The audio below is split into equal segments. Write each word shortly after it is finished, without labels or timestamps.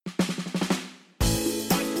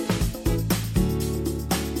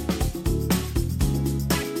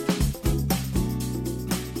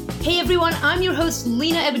Hey everyone, I'm your host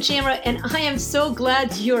Lena Ebujamra, and I am so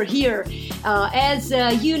glad you're here. As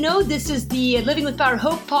you know, this is the Living with Power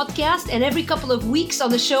Hope podcast, and every couple of weeks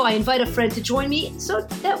on the show, I invite a friend to join me so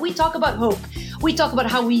that we talk about hope. We talk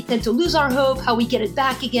about how we tend to lose our hope, how we get it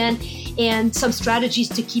back again, and some strategies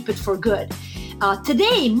to keep it for good.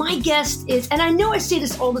 Today, my guest is, and I know I say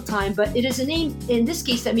this all the time, but it is a name in this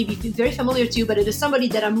case that may be very familiar to you, but it is somebody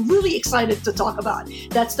that I'm really excited to talk about.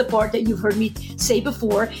 That's the part that you've heard me say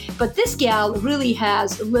before. But this gal really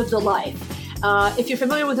has lived a life. If you're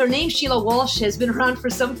familiar with her name, Sheila Walsh has been around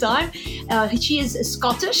for some time. She is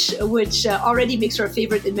Scottish, which already makes her a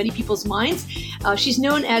favorite in many people's minds. She's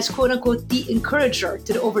known as, quote unquote, the encourager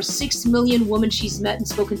to the over 6 million women she's met and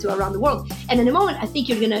spoken to around the world. And in a moment, I think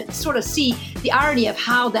you're going to sort of see the irony of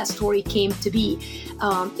how that story came to be.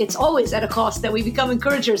 It's always at a cost that we become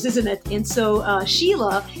encouragers, isn't it? And so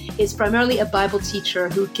Sheila is primarily a Bible teacher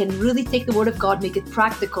who can really take the Word of God, make it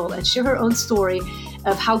practical, and share her own story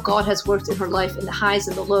of how God has worked in her life in the highs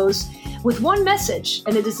and the lows with one message,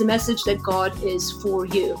 and it is the message that God is for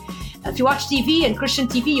you. If you watch TV and Christian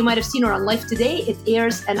TV, you might have seen her on Life Today. It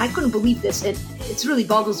airs, and I couldn't believe this, it really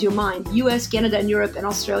boggles your mind, US, Canada, and Europe, and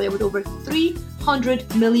Australia with over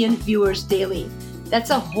 300 million viewers daily. That's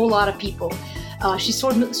a whole lot of people. She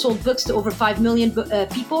sold books to over 5 million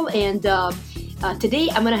people, and today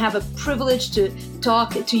I'm going to have a privilege to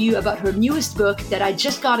talk to you about her newest book that I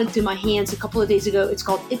just got into my hands a couple of days ago. It's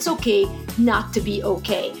called It's Okay Not to Be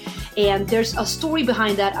Okay. And there's a story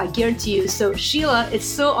behind that, I guarantee you. So Sheila, it's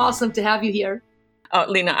so awesome to have you here.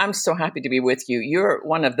 Lena, I'm so happy to be with you. You're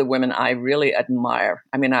one of the women I really admire.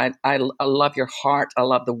 I mean, I love your heart. I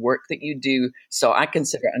love the work that you do. So I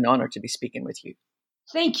consider it an honor to be speaking with you.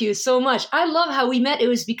 Thank you so much. I love how we met. It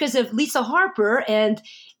was because of Lisa Harper, and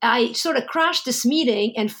I sort of crashed this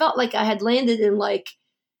meeting and felt like I had landed in like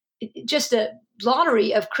just a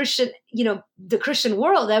lottery of Christian, the Christian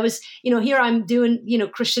world. I was, here I'm doing,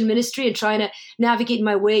 Christian ministry and trying to navigate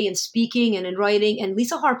my way in speaking and in writing. And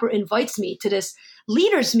Lisa Harper invites me to this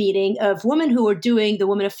leaders meeting of women who were doing the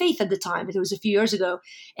Women of Faith at the time. It was a few years ago.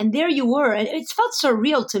 And there you were. And it felt so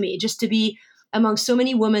real to me just to be among so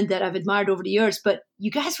many women that I've admired over the years, but you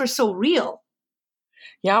guys were so real.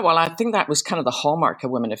 Yeah, well, I think that was kind of the hallmark of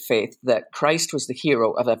Women of Faith, that Christ was the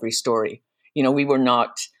hero of every story. We were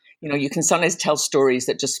not, you can sometimes tell stories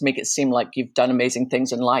that just make it seem like you've done amazing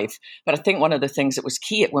things in life. But I think one of the things that was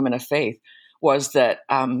key at Women of Faith was that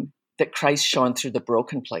that Christ shone through the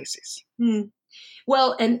broken places.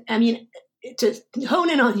 Well, and I mean, to hone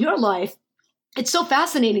in on your life, it's so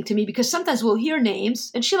fascinating to me because sometimes we'll hear names,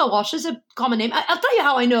 and Sheila Walsh is a common name. I'll tell you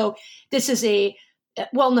how I know this is a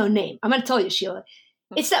well-known name. I'm going to tell you, Sheila.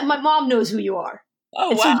 It's that my mom knows who you are.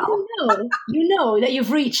 Oh, and wow. So you know that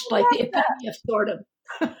you've reached like the epitome of stardom.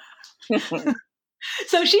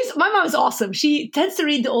 So my mom is awesome. She tends to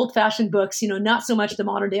read the old-fashioned books, not so much the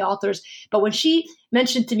modern-day authors. But when she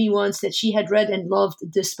mentioned to me once that she had read and loved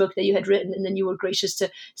this book that you had written, and then you were gracious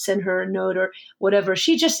to send her a note or whatever,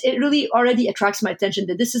 it really already attracts my attention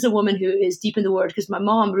that this is a woman who is deep in the Word, because my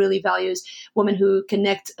mom really values women who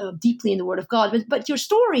connect deeply in the Word of God. But your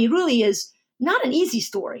story really is not an easy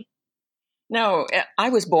story. No, I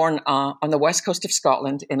was born on the west coast of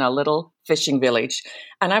Scotland in a little fishing village.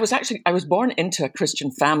 And I was born into a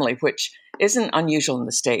Christian family, which isn't unusual in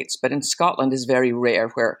the States, but in Scotland is very rare,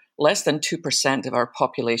 where less than 2% of our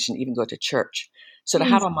population even go to church. So to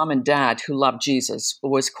have a mom and dad who loved Jesus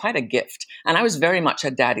was quite a gift. And I was very much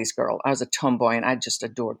a daddy's girl. I was a tomboy, and I just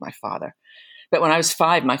adored my father. But when I was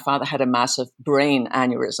 5, my father had a massive brain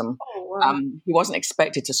aneurysm. Oh, wow. He wasn't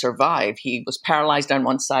expected to survive. He was paralyzed on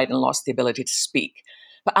one side and lost the ability to speak.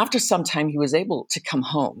 But after some time, he was able to come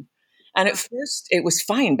home. And at first, it was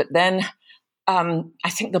fine. But then I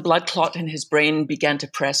think the blood clot in his brain began to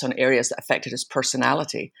press on areas that affected his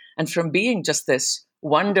personality. And from being just this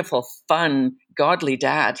wonderful, fun, godly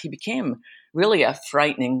dad, he became really a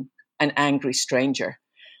frightening and angry stranger.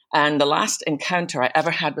 And the last encounter I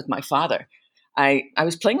ever had with my father, I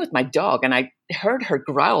was playing with my dog, and I heard her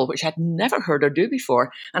growl, which I'd never heard her do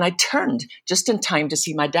before. And I turned just in time to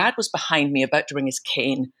see my dad was behind me, about to bring his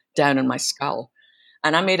cane down on my skull.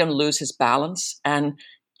 And I made him lose his balance, and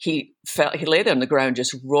he lay there on the ground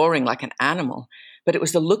just roaring like an animal. But it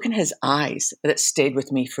was the look in his eyes that stayed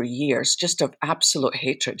with me for years, just of absolute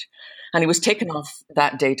hatred. And he was taken off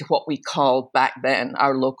that day to what we called back then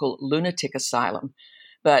our local lunatic asylum.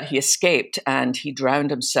 But he escaped, and he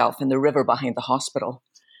drowned himself in the river behind the hospital,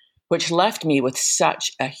 which left me with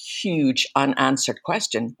such a huge unanswered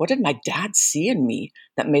question. What did my dad see in me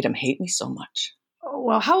that made him hate me so much? Oh,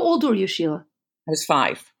 wow. How old were you, Sheila? I was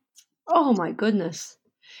 5. Oh, my goodness.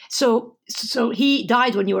 So he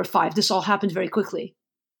died when you were 5. This all happened very quickly.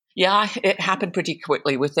 Yeah, it happened pretty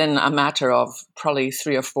quickly within a matter of probably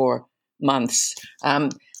 3 or 4 months.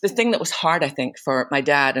 The thing that was hard, I think, for my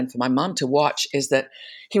dad and for my mom to watch is that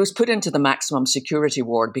he was put into the maximum security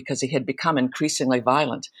ward because he had become increasingly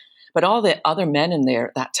violent. But all the other men in there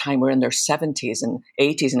at that time were in their 70s and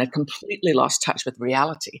 80s and had completely lost touch with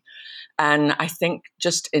reality. And I think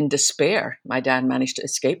just in despair, my dad managed to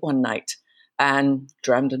escape one night and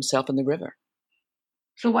drowned himself in the river.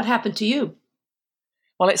 So what happened to you?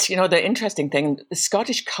 Well, it's, the interesting thing, the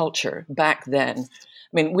Scottish culture back then,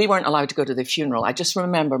 we weren't allowed to go to the funeral. I just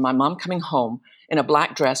remember my mom coming home in a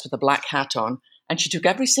black dress with a black hat on, and she took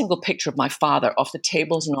every single picture of my father off the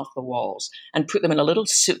tables and off the walls and put them in a little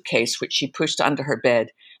suitcase, which she pushed under her bed,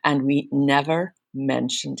 and we never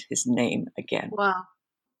mentioned his name again. Wow.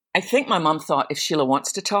 I think my mom thought if Sheila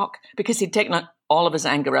wants to talk, because he'd taken all of his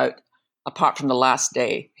anger out, apart from the last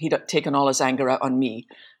day, he'd taken all his anger out on me,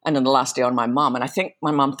 and then the last day on my mom. And I think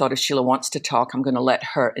my mom thought if Sheila wants to talk, I'm going to let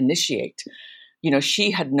her initiate.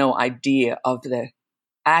 She had no idea of the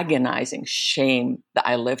agonizing shame that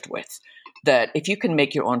I lived with, that if you can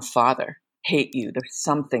make your own father hate you, there's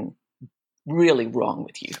something really wrong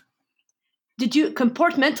with you. Did you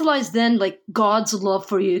compartmentalize then, like, God's love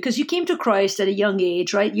for you? Because you came to Christ at a young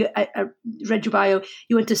age, right? I read your bio,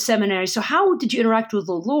 you went to seminary. So how did you interact with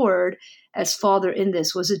the Lord as Father in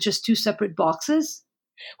this? Was it just 2 separate boxes?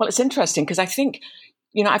 Well, it's interesting because I think,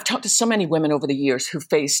 I've talked to so many women over the years who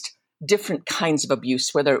faced different kinds of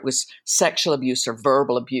abuse, whether it was sexual abuse or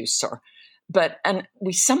verbal abuse, and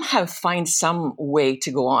we somehow find some way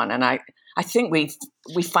to go on. And I think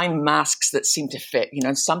we find masks that seem to fit.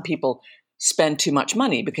 Some people spend too much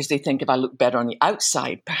money because they think if I look better on the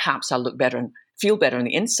outside, perhaps I'll look better and feel better on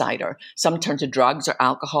the inside. Or some turn to drugs or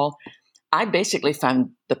alcohol. I basically found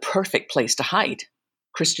the perfect place to hide: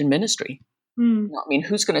 Christian ministry.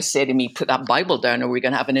 Who's going to say to me, put that Bible down or we're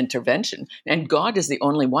going to have an intervention? And God is the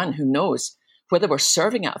only one who knows whether we're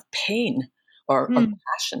serving out of pain or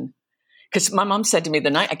passion. Because my mom said to me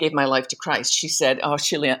the night I gave my life to Christ, she said, "Oh,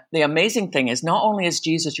 Sheila, the amazing thing is not only is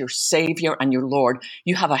Jesus your Savior and your Lord,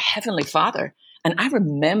 you have a Heavenly Father." And I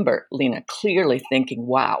remember, Lena, clearly thinking,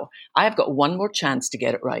 wow, I have got one more chance to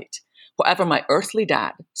get it right. Whatever my earthly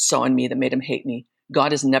dad saw in me that made him hate me,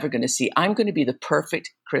 God is never going to see. I'm going to be the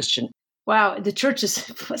perfect Christian. Wow, the church is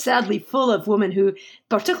sadly full of women who,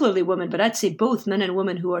 particularly women, but I'd say both men and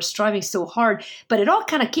women who are striving so hard. But it all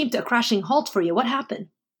kind of came to a crashing halt for you. What happened?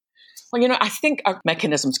 Well, I think our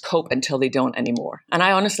mechanisms cope until they don't anymore. And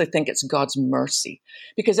I honestly think it's God's mercy.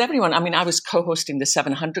 Because everyone, I was co-hosting the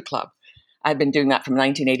 700 Club. I'd been doing that from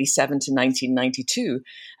 1987 to 1992.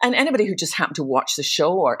 And anybody who just happened to watch the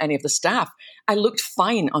show or any of the staff, I looked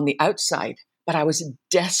fine on the outside. But I was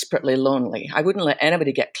desperately lonely. I wouldn't let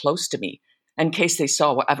anybody get close to me in case they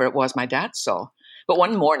saw whatever it was my dad saw. But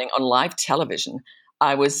one morning on live television,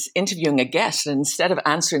 I was interviewing a guest, and instead of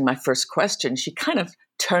answering my first question, she kind of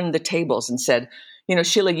turned the tables and said,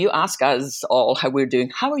 "Sheila, you ask us all how we're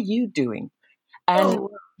doing. How are you doing?" And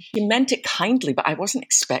she meant it kindly, but I wasn't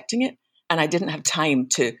expecting it. And I didn't have time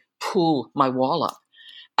to pull my wall up.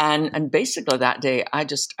 And basically that day, I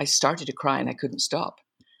started to cry and I couldn't stop.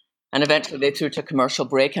 And eventually they threw to a commercial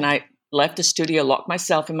break and I left the studio, locked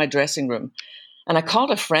myself in my dressing room. And I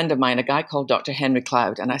called a friend of mine, a guy called Dr. Henry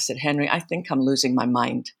Cloud. And I said, "Henry, I think I'm losing my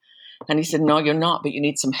mind." And he said, "No, you're not, but you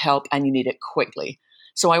need some help and you need it quickly."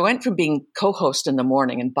 So I went from being co-host in the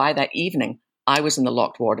morning. And by that evening, I was in the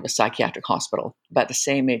locked ward of a psychiatric hospital, about the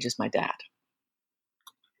same age as my dad.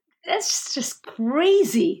 That's just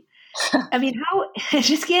crazy. How I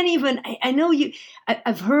just can't even, I know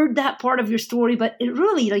I've heard that part of your story, but it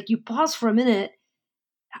really, like, you pause for a minute.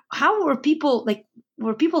 How were people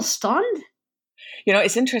stunned?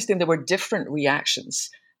 It's interesting. There were different reactions.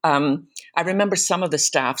 I remember some of the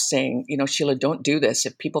staff saying, "Sheila, don't do this.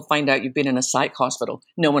 If people find out you've been in a psych hospital,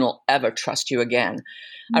 no one will ever trust you again."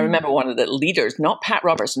 I remember one of the leaders, not Pat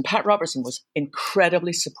Robertson. Pat Robertson was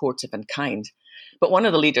incredibly supportive and kind. But one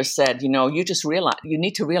of the leaders said, you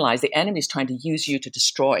need to realize the enemy's trying to use you to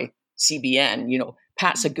destroy CBN.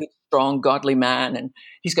 Pat's a good, strong, godly man, and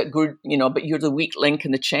he's got good, but you're the weak link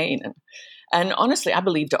in the chain. And honestly, I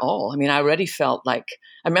believed it all. I already felt like,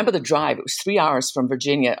 I remember the drive. It was 3 hours from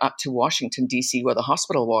Virginia up to Washington, D.C., where the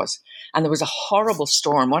hospital was. And there was a horrible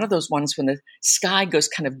storm, one of those ones when the sky goes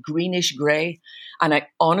kind of greenish gray. And I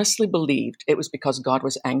honestly believed it was because God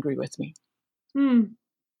was angry with me.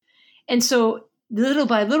 And so little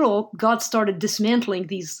by little, God started dismantling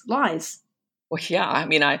these lies. Well, yeah.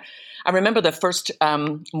 I remember the first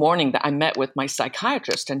morning that I met with my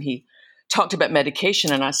psychiatrist, and he talked about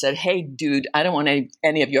medication, and I said, "Hey, dude, I don't want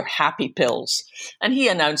any of your happy pills." And he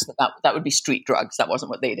announced that would be street drugs. That wasn't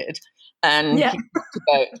what they did. And Yeah. he talked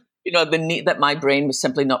about, the need that my brain was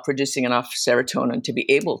simply not producing enough serotonin to be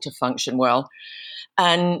able to function well.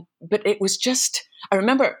 But it was just, I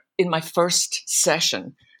remember in my first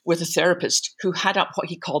session with a therapist who had up what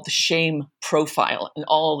he called the shame profile and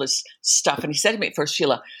all this stuff. And he said to me at first,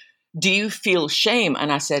 "Sheila, do you feel shame?"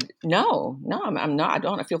 And I said, no, I'm not. I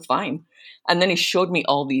don't. I feel fine. And then he showed me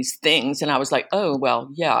all these things. And I was like, oh, well,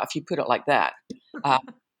 yeah, if you put it like that.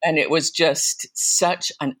 And it was just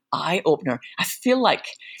such an eye opener. I feel like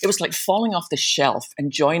it was like falling off the shelf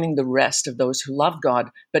and joining the rest of those who love God,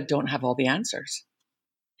 but don't have all the answers.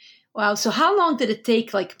 Wow. So how long did it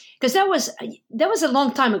take? Because that was a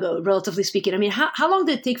long time ago, relatively speaking. I mean, how long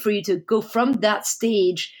did it take for you to go from that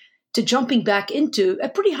stage to jumping back into a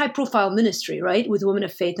pretty high profile ministry, right? With Women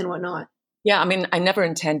of Faith and whatnot. Yeah. I mean, I never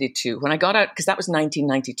intended to. When I got out, because that was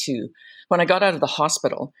 1992, when I got out of the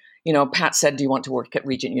hospital, Pat said, "Do you want to work at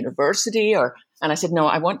Regent University?" And I said, "No,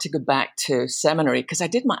 I want to go back to seminary," because I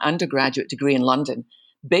did my undergraduate degree in London,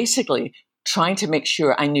 basically trying to make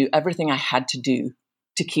sure I knew everything I had to do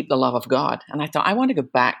to keep the love of God. And I thought, I want to go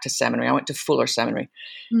back to seminary. I went to Fuller Seminary,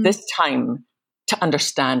 this time to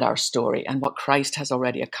understand our story and what Christ has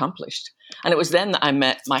already accomplished. And it was then that I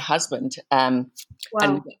met my husband, Wow.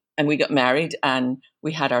 and we got married and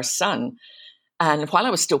we had our son. And while I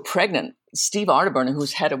was still pregnant, Steve Arterburn,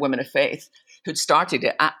 who's head of Women of Faith, who'd started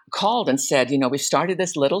it, called and said, "We've started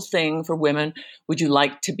this little thing for women. Would you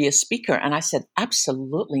like to be a speaker?" And I said,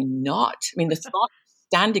 absolutely not. I mean, the thought of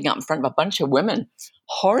standing up in front of a bunch of women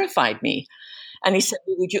horrified me. And he said,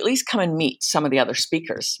 "Well, would you at least come and meet some of the other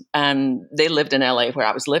speakers?" And they lived in LA where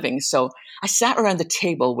I was living. So I sat around the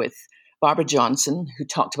table with Barbara Johnson, who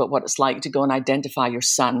talked about what it's like to go and identify your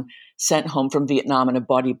son sent home from Vietnam in a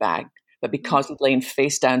body bag. But because he'd lain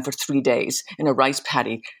face down for 3 days in a rice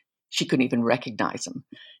paddy, she couldn't even recognize him.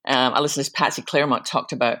 I listened to Patsy Claremont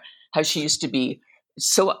talked about how she used to be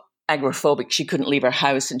so agoraphobic she couldn't leave her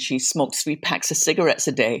house and she smoked 3 packs of cigarettes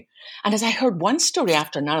a day. And as I heard one story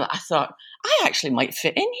after another, I thought, I actually might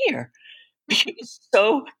fit in here. It was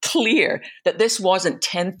so clear that this wasn't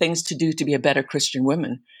 10 things to do to be a better Christian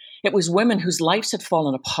woman. It was women whose lives had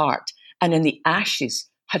fallen apart and in the ashes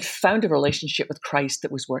had found a relationship with Christ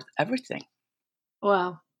that was worth everything.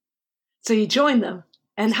 Wow. So you joined them.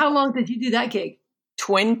 And how long did you do that gig?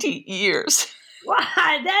 20 years. Wow,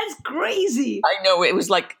 that's crazy. I know. It was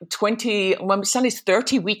like 20, well, Sundays,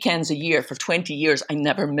 30 weekends a year for 20 years. I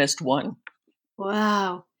never missed one.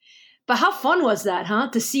 Wow. But how fun was that, huh?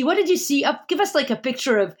 To see, what did you see? Give us like a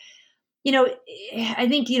picture of, I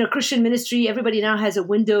think, Christian ministry, everybody now has a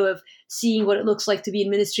window of seeing what it looks like to be in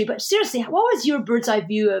ministry. But seriously, what was your bird's eye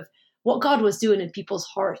view of what God was doing in people's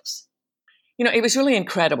hearts? It was really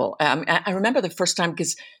incredible. I remember the first time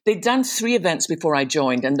because they'd done 3 events before I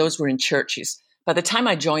joined, and those were in churches. By the time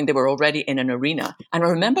I joined, they were already in an arena. And I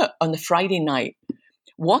remember on the Friday night,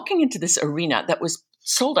 walking into this arena that was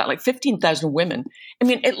sold out, like 15,000 women. I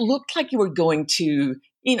mean, it looked like you were going to,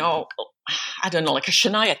 I don't know, like a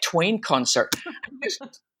Shania Twain concert.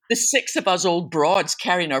 The 6 of us old broads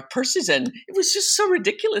carrying our purses in. It was just so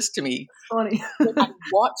ridiculous to me. Funny. I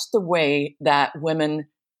watched the way that women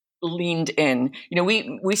leaned in.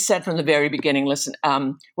 We said from the very beginning, listen,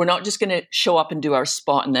 we're not just going to show up and do our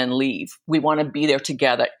spot and then leave. We want to be there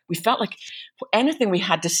together. We felt like anything we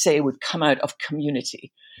had to say would come out of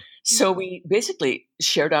community. So we basically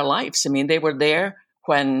shared our lives. I mean, they were there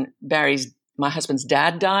when my husband's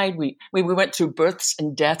dad died. We went through births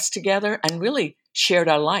and deaths together and really shared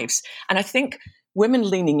our lives. And I think women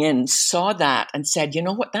leaning in saw that and said, you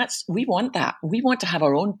know what, we want that. We want to have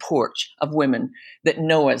our own porch of women that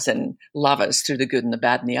know us and love us through the good and the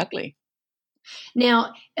bad and the ugly.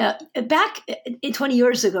 Now, back 20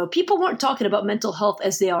 years ago, people weren't talking about mental health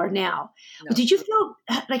as they are now. No. Did you feel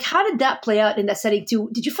like, how did that play out in that setting too?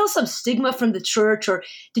 Did you feel some stigma from the church, or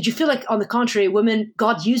did you feel like, on the contrary,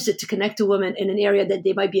 God used it to connect to women in an area that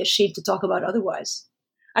they might be ashamed to talk about otherwise?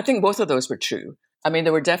 I think both of those were true. I mean,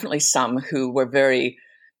 there were definitely some who were very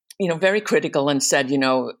critical and said,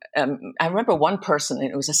 I remember one person,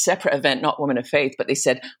 it was a separate event, not Women of Faith, but they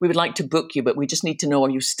said, we would like to book you, but we just need to know, are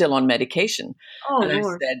you still on medication? Oh, and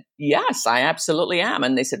Lord. I said, yes, I absolutely am.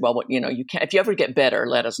 And they said, well, you can, if you ever get better,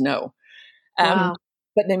 let us know. Wow.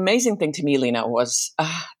 But the amazing thing to me, Lena, was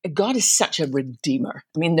God is such a redeemer.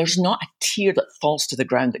 I mean, there's not a tear that falls to the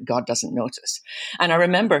ground that God doesn't notice. And I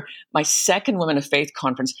remember my second Women of Faith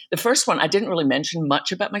conference, the first one, I didn't really mention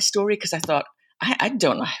much about my story because I thought, I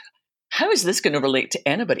don't know, how is this going to relate to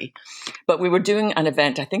anybody? But we were doing an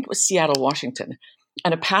event, I think it was Seattle, Washington.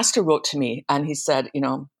 And a pastor wrote to me and he said,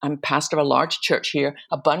 I'm pastor of a large church here.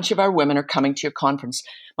 A bunch of our women are coming to your conference.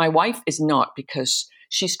 My wife is not, because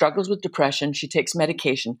she struggles with depression. She takes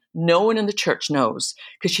medication. No one in the church knows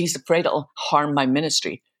because she's afraid it'll harm my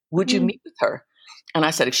ministry. Would you meet with her? And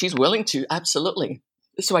I said, if she's willing to, absolutely.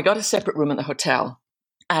 So I got a separate room in the hotel.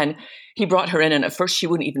 And he brought her in, and at first she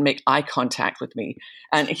wouldn't even make eye contact with me.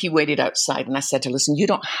 And he waited outside, and I said to her, listen, you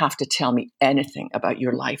don't have to tell me anything about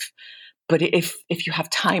your life. But if you have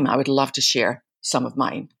time, I would love to share some of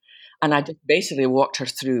mine. And I just basically walked her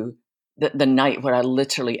through the night where I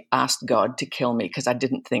literally asked God to kill me because I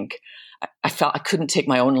didn't think, I felt I couldn't take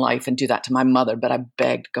my own life and do that to my mother, but I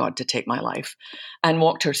begged God to take my life and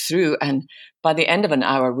walked her through. And by the end of an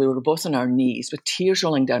hour, we were both on our knees with tears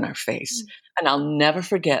rolling down our face. And I'll never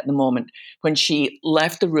forget the moment when she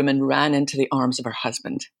left the room and ran into the arms of her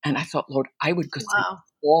husband. And I thought, Lord, I would go through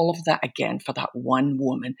all of that again for that one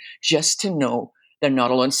woman just to know they're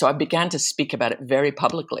not alone. So I began to speak about it very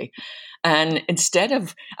publicly. And instead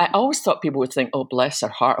of, I always thought people would think, oh, bless her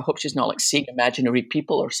heart, I hope she's not like seeing imaginary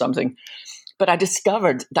people or something. But I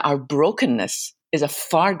discovered that our brokenness is a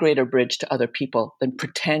far greater bridge to other people than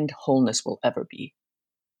pretend wholeness will ever be.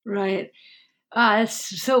 Right.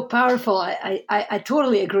 That's so powerful. I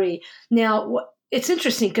totally agree. Now, it's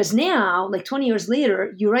interesting because now, like 20 years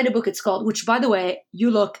later, you write a book. It's called, which, by the way,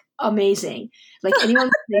 you look amazing. Like anyone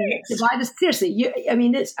to buy this, seriously.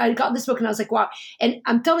 I got this book and I was like, wow. And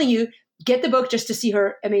I'm telling you, get the book just to see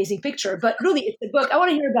her amazing picture. But really, it's the book. I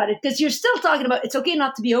want to hear about it because you're still talking about it's okay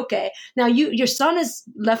not to be okay. Now, your son has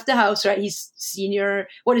left the house, right? He's senior.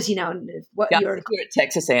 What is he now? You're at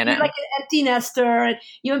Texas A&M. You're like an empty nester, and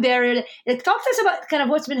you and Barry. Talk to us about kind of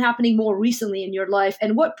what's been happening more recently in your life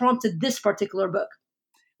and what prompted this particular book.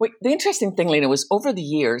 Well, the interesting thing, Lena, was over the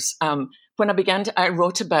years, when I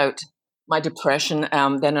wrote about my depression,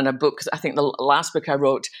 then in a book, I think the last book I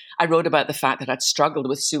wrote about the fact that I'd struggled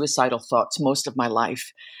with suicidal thoughts most of my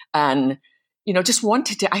life. And, just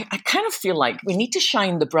wanted to, I kind of feel like we need to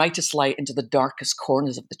shine the brightest light into the darkest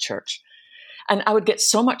corners of the church. And I would get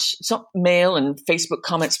so much mail and Facebook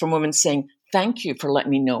comments from women saying, thank you for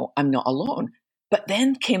letting me know I'm not alone. But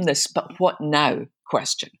then came this, but what now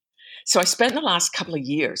question. So I spent the last couple of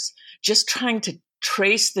years just trying to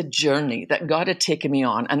trace the journey that God had taken me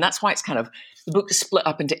on. And that's why the book is split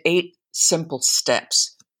up into 8 simple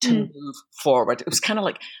steps to move forward. It was kind of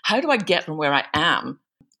like, how do I get from where I am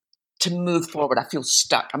to move forward? I feel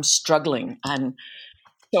stuck. I'm struggling. And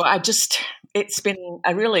so it's been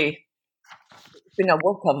a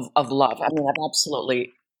work of love. I mean,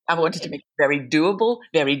 I wanted to make it very doable,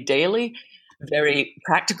 very daily, very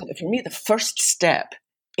practical. But for me, the first step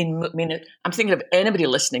I'm thinking of anybody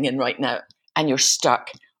listening in right now, and you're stuck,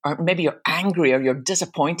 or maybe you're angry or you're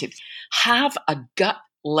disappointed, have a gut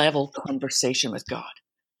level conversation with God.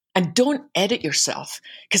 And don't edit yourself,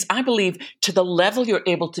 because I believe to the level you're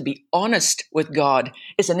able to be honest with God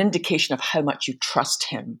is an indication of how much you trust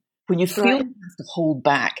Him. When you feel you have to hold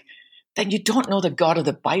back, then you don't know the God of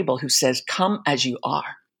the Bible who says, come as you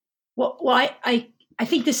are. Well, I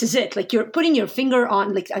think this is it. Like you're putting your finger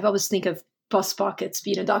on, like I always think of bus pockets,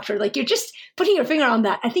 being a doctor, like you're just putting your finger on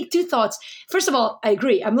that. I think 2 thoughts. First of all, I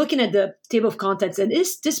agree. I'm looking at the table of contents, and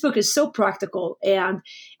this book is so practical. And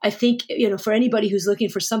I think, for anybody who's looking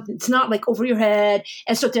for something, it's not like over your head,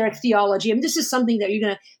 esoteric theology. I mean, this is something that you're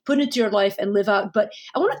going to put into your life and live out. But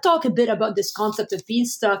I want to talk a bit about this concept of being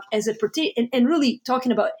stuck as it pertains, and really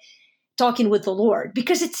talking with the Lord,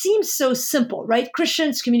 because it seems so simple, right?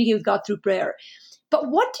 Christians communicate with God through prayer. But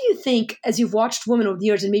what do you think, as you've watched women over the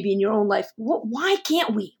years and maybe in your own life, why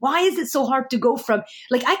can't we? Why is it so hard to go from,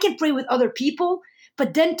 like, I can pray with other people,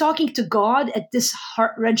 but then talking to God at this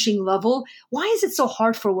heart-wrenching level, why is it so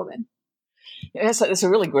hard for women? Yes, that's a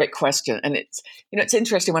really great question. And it's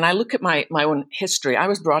interesting. When I look at my own history, I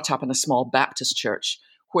was brought up in a small Baptist church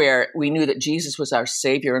where we knew that Jesus was our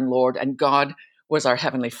Savior and Lord, and God was our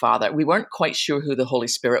Heavenly Father. We weren't quite sure who the Holy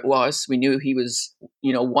Spirit was. We knew He was,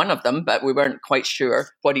 one of them, but we weren't quite sure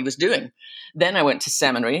what He was doing. Then I went to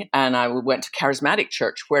seminary and I went to charismatic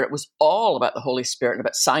church where it was all about the Holy Spirit and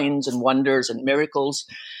about signs and wonders and miracles.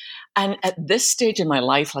 And at this stage in my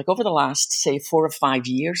life, like over the last, say, 4 or 5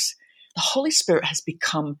 years, the Holy Spirit has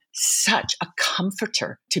become such a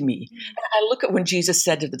comforter to me. And I look at when Jesus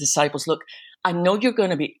said to the disciples, look, I know you're going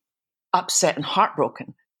to be upset and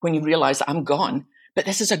heartbroken when you realize that I'm gone, but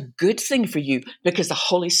this is a good thing for you because the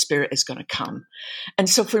Holy Spirit is going to come. And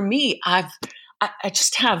so for me, I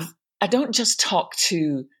don't just talk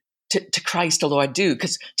to Christ, although I do,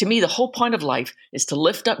 because to me, the whole point of life is to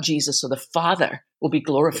lift up Jesus so the Father will be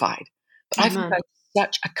glorified. But I find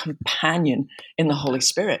such a companion in the Holy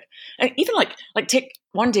Spirit. And even like take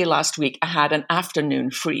one day last week, I had an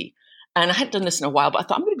afternoon free. And I hadn't done this in a while, but I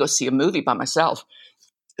thought I'm going to go see a movie by myself.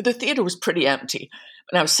 The theater was pretty empty.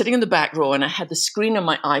 And I was sitting in the back row and I had the screen on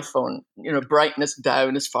my iPhone, brightness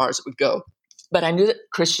down as far as it would go. But I knew that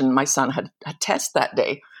Christian, my son, had a test that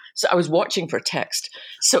day. So I was watching for a text.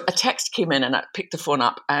 So a text came in and I picked the phone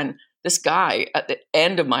up, and this guy at the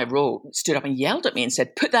end of my row stood up and yelled at me and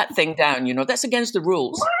said, "Put that thing down, that's against the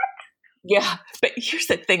rules." What? Yeah, but here's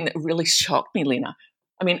the thing that really shocked me, Lena.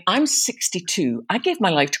 I mean, I'm 62. I gave my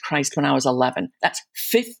life to Christ when I was 11. That's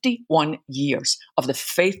 51 years of the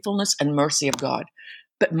faithfulness and mercy of God.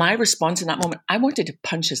 But my response in that moment, I wanted to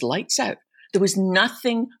punch his lights out. There was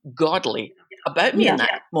nothing godly about me in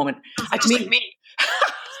that moment. I just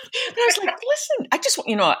I was like, listen, I just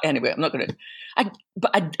want, anyway, I'm not going to,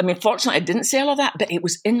 I mean, fortunately I didn't say all of that, but it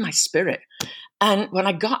was in my spirit. And when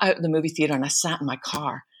I got out of the movie theater and I sat in my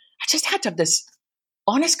car, I just had to have this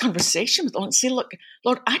honest conversation with the Lord and say, look,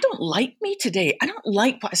 Lord, I don't like me today. I don't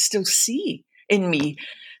like what I still see in me.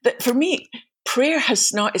 That for me, prayer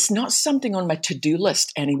it's not something on my to-do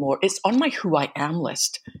list anymore. It's on my who I am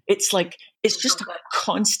list. It's just a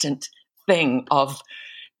constant thing of,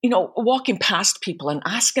 walking past people and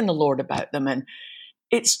asking the Lord about them. And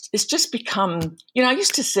it's just become, I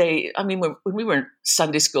used to say, I mean, when we were in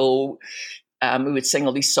Sunday school, we would sing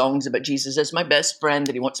all these songs about Jesus as my best friend,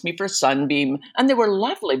 that he wants me for a sunbeam. And they were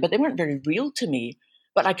lovely, but they weren't very real to me.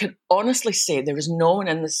 But I can honestly say there is no one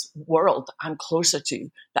in this world I'm closer to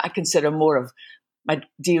that I consider more of my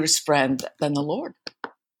dearest friend than the Lord.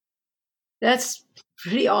 That's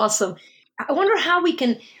pretty awesome. I wonder how we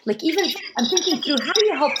can, even I'm thinking through, how do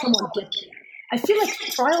you help someone get there? I feel like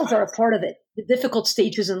trials are a part of it, the difficult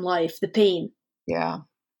stages in life, the pain. Yeah.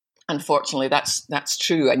 Unfortunately, that's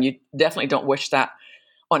true. And you definitely don't wish that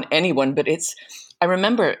on anyone. But I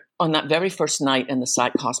remember on that very first night in the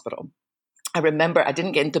psych hospital, I remember I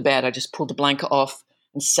didn't get into bed. I just pulled the blanket off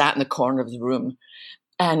and sat in the corner of the room.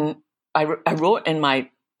 And I wrote in my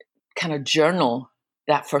kind of journal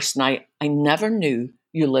that first night, I never knew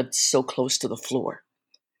you lived so close to the floor.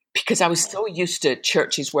 Because I was so used to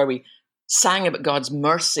churches where we sang about God's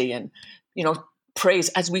mercy and, praise,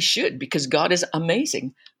 as we should, because God is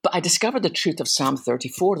amazing. But I discovered the truth of Psalm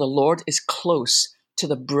 34. The Lord is close to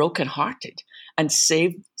the brokenhearted and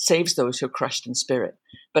saves those who are crushed in spirit.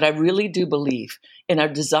 But I really do believe in our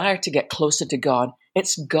desire to get closer to God,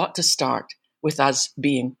 it's got to start with us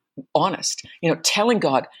being honest, telling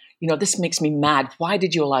God, this makes me mad. Why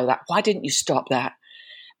did you allow that? Why didn't you stop that?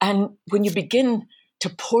 And when you begin to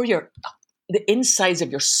pour the insides of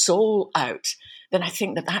your soul out, then I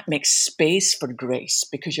think that makes space for grace,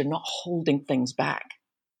 because you're not holding things back.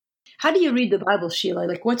 How do you read the Bible, Sheila?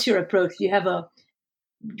 What's your approach? Do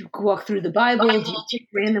you walk through the Bible? Do you pick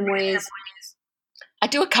random ways? I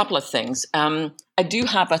do a couple of things. I do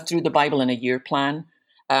have a Through the Bible in a Year plan.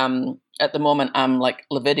 At the moment, I'm like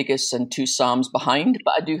Leviticus and 2 Psalms behind,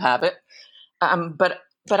 but I do have it. But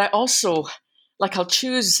I also, I'll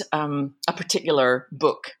choose a particular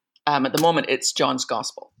book. At the moment, it's John's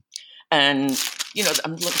Gospel. And,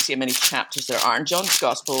 I'm looking to see how many chapters there are. In John's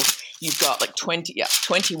Gospel, you've got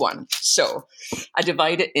 21. So I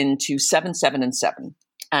divide it into 7, 7, and 7.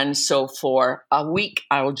 And so for a week,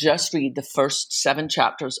 I will just read the first 7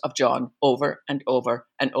 chapters of John over and over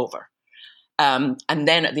and over. And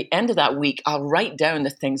then at the end of that week, I'll write down the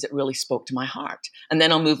things that really spoke to my heart. And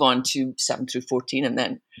then I'll move on to 7 through 14. And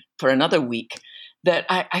then for another week, that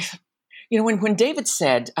when David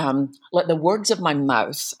said, let the words of my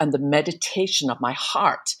mouth and the meditation of my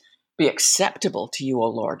heart be acceptable to you, O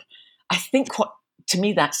Lord, I think what to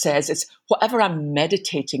me that says is whatever I'm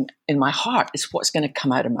meditating in my heart is what's going to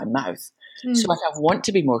come out of my mouth. So if I want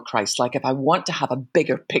to be more Christ-like, if I want to have a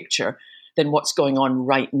bigger picture than what's going on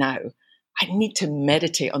right now, I need to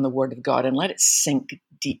meditate on the Word of God and let it sink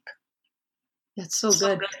deep. That's so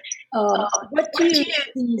good. What do you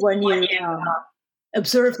see when you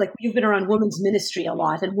observe, you've been around women's ministry a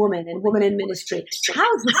lot, and women in ministry.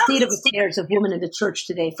 How's the state of affairs of women in the church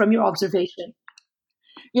today, from your observation?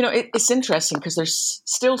 It's interesting because there's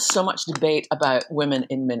still so much debate about women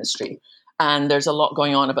in ministry. And there's a lot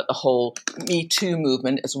going on about the whole Me Too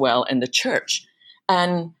movement as well in the church.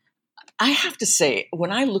 And I have to say,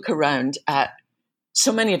 when I look around at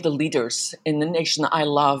so many of the leaders in the nation that I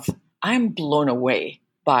love, I'm blown away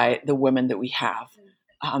by the women that we have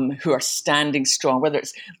who are standing strong, whether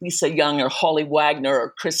it's Lisa Young or Holly Wagner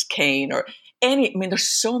or Chris Kane or there's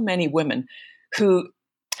so many women who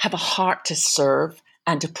have a heart to serve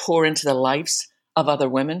and to pour into the lives of other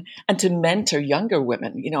women and to mentor younger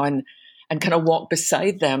women, and kind of walk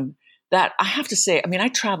beside them that I have to say, I mean, I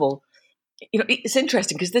travel, it's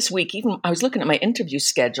interesting because this week, even I was looking at my interview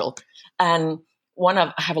schedule, and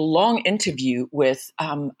I have a long interview with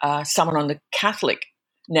someone on the Catholic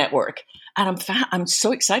network, and I'm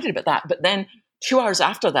so excited about that. But then 2 hours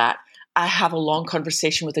after that, I have a long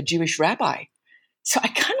conversation with a Jewish rabbi. So I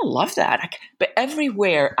kind of love that. But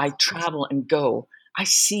everywhere I travel and go, I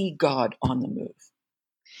see God on the move.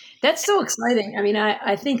 That's so exciting. I mean,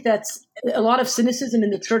 I think that's a lot of cynicism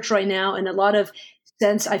in the church right now, and a lot of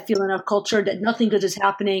sense I feel in our culture that nothing good is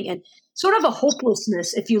happening, and sort of a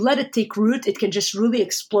hopelessness. If you let it take root, it can just really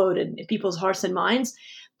explode in people's hearts and minds.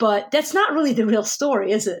 But that's not really the real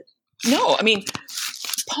story, is it? No, I mean,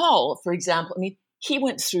 Paul, for example, I mean, he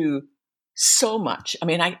went through so much. I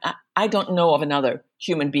mean, I don't know of another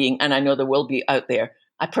human being, and I know there will be out there.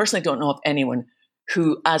 I personally don't know of anyone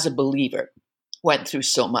who, as a believer, went through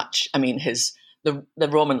so much. I mean, the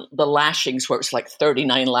lashings, where it's like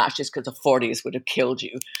 39 lashes because the 40s would have killed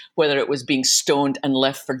you, whether it was being stoned and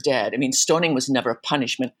left for dead. I mean, stoning was never a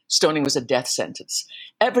punishment. Stoning was a death sentence.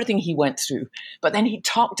 Everything he went through. But then he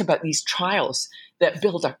talked about these trials that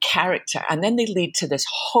build our character, and then they lead to this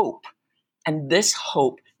hope. And this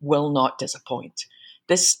hope will not disappoint.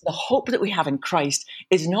 The hope that we have in Christ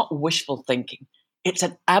is not wishful thinking. It's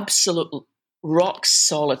an absolute rock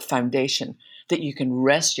solid foundation that you can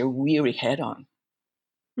rest your weary head on.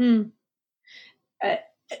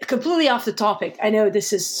 Completely off the topic. I know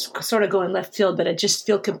this is sort of going left field, but I just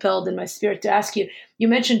feel compelled in my spirit to ask you. You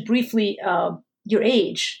mentioned briefly your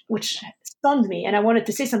age, which stunned me, and I wanted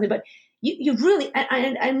to say something, but you really,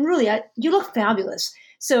 you look fabulous.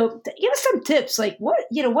 So give us some tips, like what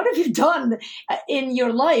have you done in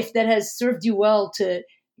your life that has served you well to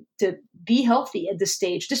be healthy at this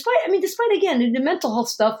stage? Despite again, the mental health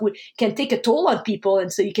stuff can take a toll on people,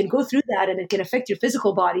 and so you can go through that, and it can affect your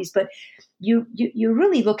physical bodies. But you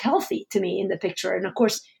really look healthy to me in the picture. And of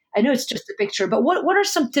course, I know it's just a picture, but what are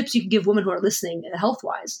some tips you can give women who are listening, health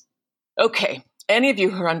wise? Okay, any of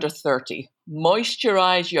you who are under 30,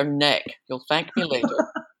 moisturize your neck. You'll thank me later.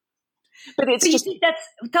 But it's so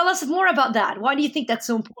tell us more about that. Why do you think that's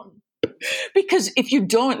so important? Because if you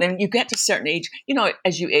don't, then you get to a certain age,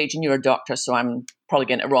 as you age, and you're a doctor, so I'm probably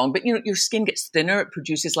getting it wrong, but your skin gets thinner, it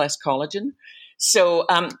produces less collagen. So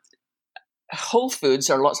Whole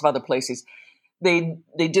Foods or lots of other places, they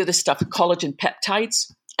do this stuff, collagen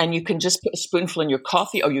peptides, and you can just put a spoonful in your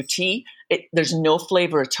coffee or your tea. There's no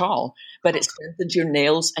flavor at all, but it strengthens your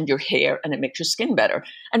nails and your hair, and it makes your skin better.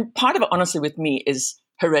 And part of it, honestly, with me is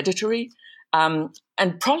hereditary.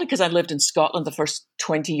 And probably because I lived in Scotland the first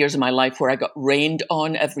 20 years of my life, where I got rained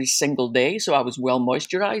on every single day, so I was well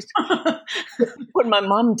moisturized. When my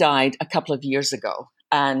mom died a couple of years ago,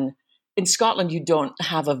 and in Scotland, you don't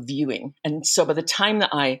have a viewing. And so by the time that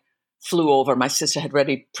I flew over, my sister had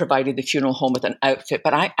already provided the funeral home with an outfit.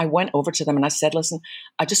 But I went over to them and I said, listen,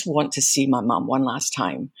 I just want to see my mom one last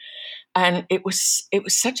time. And it was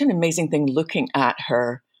such an amazing thing looking at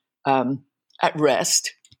her at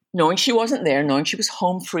rest, knowing she wasn't there, knowing she was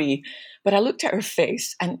home free. But I looked at her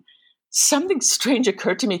face, and something strange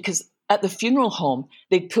occurred to me, because at the funeral home,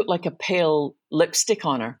 they put like a pale lipstick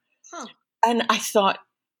on her. Huh. And I thought,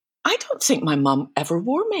 I don't think my mom ever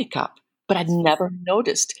wore makeup, but I'd never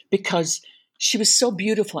noticed, because she was so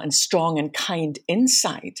beautiful and strong and kind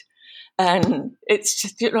inside. And it's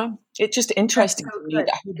just, it's just interesting to me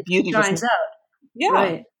that her beauty shines out. Yeah.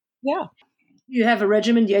 Right. Yeah. You have a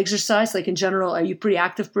regimen? Do you exercise? Like in general, are you a pretty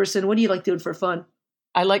active person? What do you like doing for fun?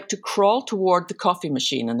 I like to crawl toward the coffee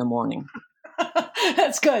machine in the morning.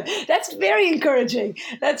 That's good. That's very encouraging.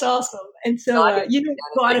 That's awesome. And so you don't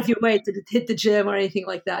go out of your way to hit the gym or anything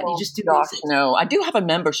like that. You just do basics. No, I do have a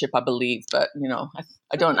membership, I believe, but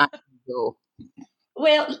I don't actually go.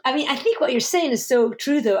 Well, I mean, I think what you're saying is so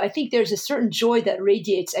true, though. I think there's a certain joy that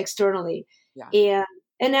radiates externally. Yeah.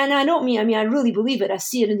 And I don't mean, I really believe it. I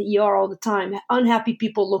see it in the ER all the time. Unhappy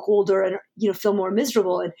people look older and, feel more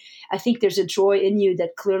miserable. And I think there's a joy in you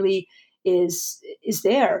that clearly is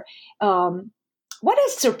there. What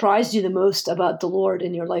has surprised you the most about the Lord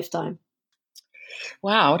in your lifetime?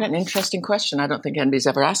 Wow, what an interesting question. I don't think anybody's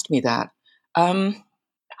ever asked me that. I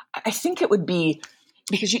think it would be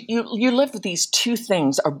because you live with these two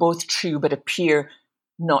things are both true but appear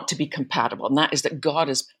not to be compatible. And that is that God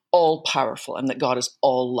is all powerful and that God is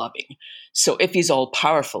all loving. So if he's all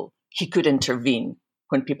powerful, he could intervene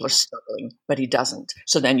when people are struggling, but he doesn't.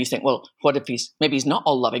 So then you think, well, what if maybe he's not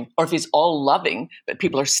all loving? Or if he's all loving, but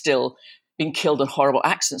people are still being killed in horrible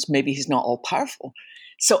accidents, maybe he's not all powerful.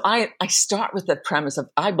 So I start with the premise of,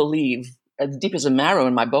 I believe as deep as a marrow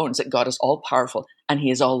in my bones that God is all powerful and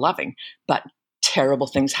he is all loving. But terrible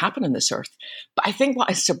things happen on this earth. But I think what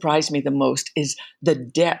has surprised me the most is the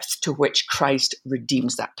depth to which Christ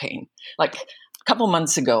redeems that pain. Like a couple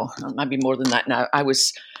months ago, it might be more than that now, I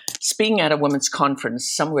was speaking at a women's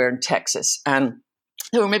conference somewhere in Texas, and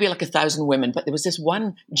there were maybe like 1,000 women, but there was this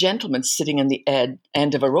one gentleman sitting in the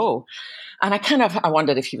end of a row. And I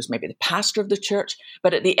wondered if he was maybe the pastor of the church.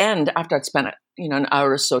 But at the end, after I'd spent an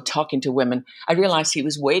hour or so talking to women, I realized he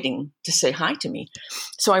was waiting to say hi to me.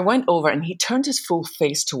 So I went over and he turned his full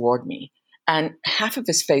face toward me, and half of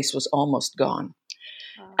his face was almost gone.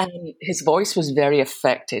 And his voice was very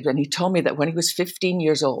affected. And he told me that when he was 15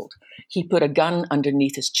 years old, he put a gun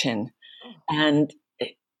underneath his chin and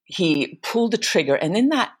he pulled the trigger. And in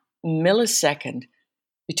that millisecond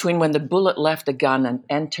between when the bullet left the gun and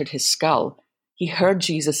entered his skull, he heard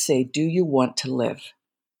Jesus say, "Do you want to live?"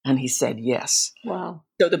 And he said, "Yes." Wow.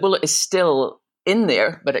 So the bullet is still in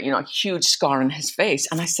there, but a huge scar on his face.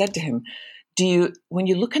 And I said to him, when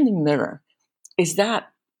you look in the mirror, is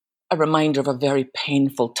that a reminder of a very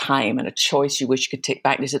painful time and a choice you wish you could take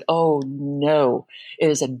back? And he said, "Oh, no, it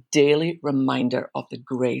is a daily reminder of the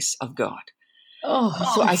grace of God."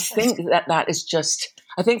 So I think that is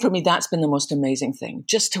I think for me, that's been the most amazing thing,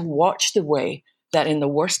 just to watch the way that in the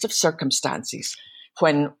worst of circumstances,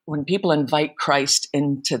 when people invite Christ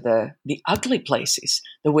into the ugly places,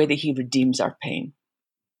 the way that he redeems our pain.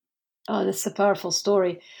 Oh, that's a powerful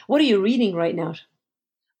story. What are you reading right now?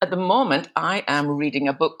 At the moment, I am reading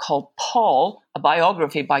a book called Paul, a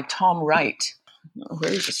biography by Tom Wright.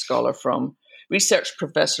 Where is the scholar from? Research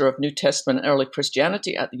professor of New Testament and early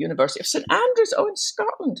Christianity at the University of St. Andrews, in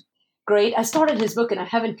Scotland. Great. I started his book and I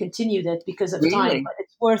haven't continued it because of time. But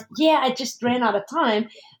it's worth, I just ran out of time.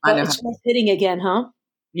 But it's worth hitting again, huh?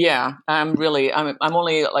 Yeah, I'm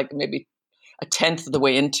only like maybe a tenth of the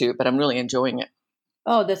way into it, but I'm really enjoying it.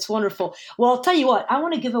 Oh, that's wonderful. Well, I'll tell you what, I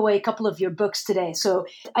want to give away a couple of your books today. So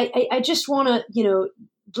I just want to,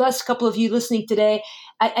 bless a couple of you listening today.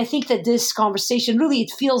 I think that this conversation, really,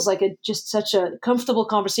 it feels like just such a comfortable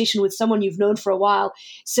conversation with someone you've known for a while.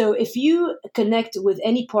 So if you connect with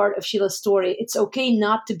any part of Sheila's story, it's okay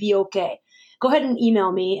not to be okay. Go ahead and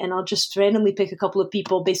email me, and I'll just randomly pick a couple of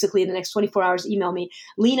people. Basically, in the next 24 hours, email me,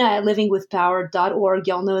 lena@livingwithpower.org.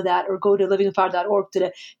 Y'all know that. Or go to livingwithpower.org to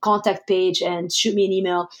the contact page and shoot me an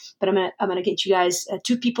email. But I'm gonna get you guys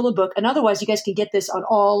 2 people a book. And otherwise, you guys can get this on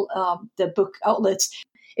all the book outlets.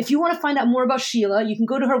 If you want to find out more about Sheila, you can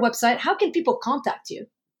go to her website. How can people contact you?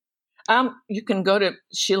 You can go to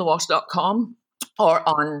SheilaWalsh.com, or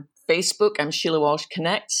on Facebook, I'm Sheila Walsh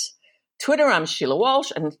Connects. Twitter, I'm Sheila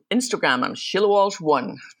Walsh, and Instagram, I'm Sheila Walsh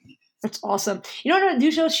 1. That's awesome. You know what I'm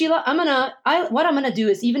going to do, Sheila? What I'm going to do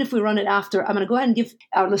is, even if we run it after, I'm going to go ahead and give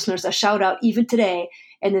our listeners a shout out even today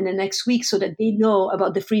and then the next week, so that they know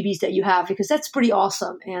about the freebies that you have, because that's pretty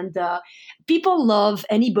awesome. And people love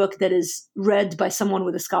any book that is read by someone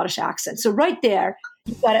with a Scottish accent. So right there,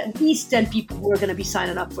 you've got at least 10 people who are going to be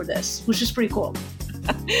signing up for this, which is pretty cool.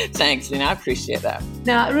 Thanks, Lena. I appreciate that.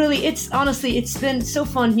 Now, really, it's been so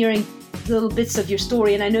fun hearing little bits of your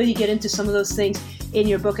story, and I know you get into some of those things in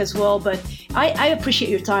your book as well, but I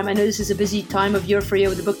appreciate your time. I know this is a busy time of year for you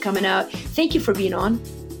with the book coming out. Thank you for being on.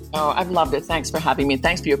 Oh, I've loved it. Thanks for having me.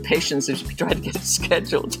 Thanks for your patience as we try to get it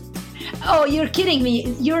scheduled. Oh, you're kidding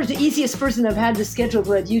me. You're the easiest person I've had to schedule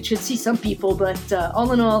with. You should see some people, but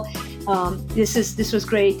all in all, this was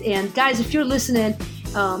great. And guys, if you're listening,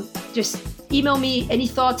 just email me any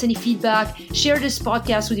thoughts, any feedback. Share this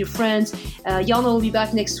podcast with your friends. Y'all know we'll be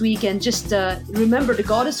back next week. And just remember, the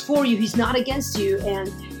God is for you. He's not against you.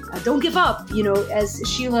 And don't give up. As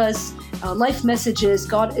Sheila's life message is,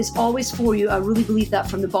 God is always for you. I really believe that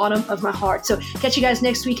from the bottom of my heart. So catch you guys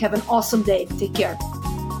next week. Have an awesome day. Take care.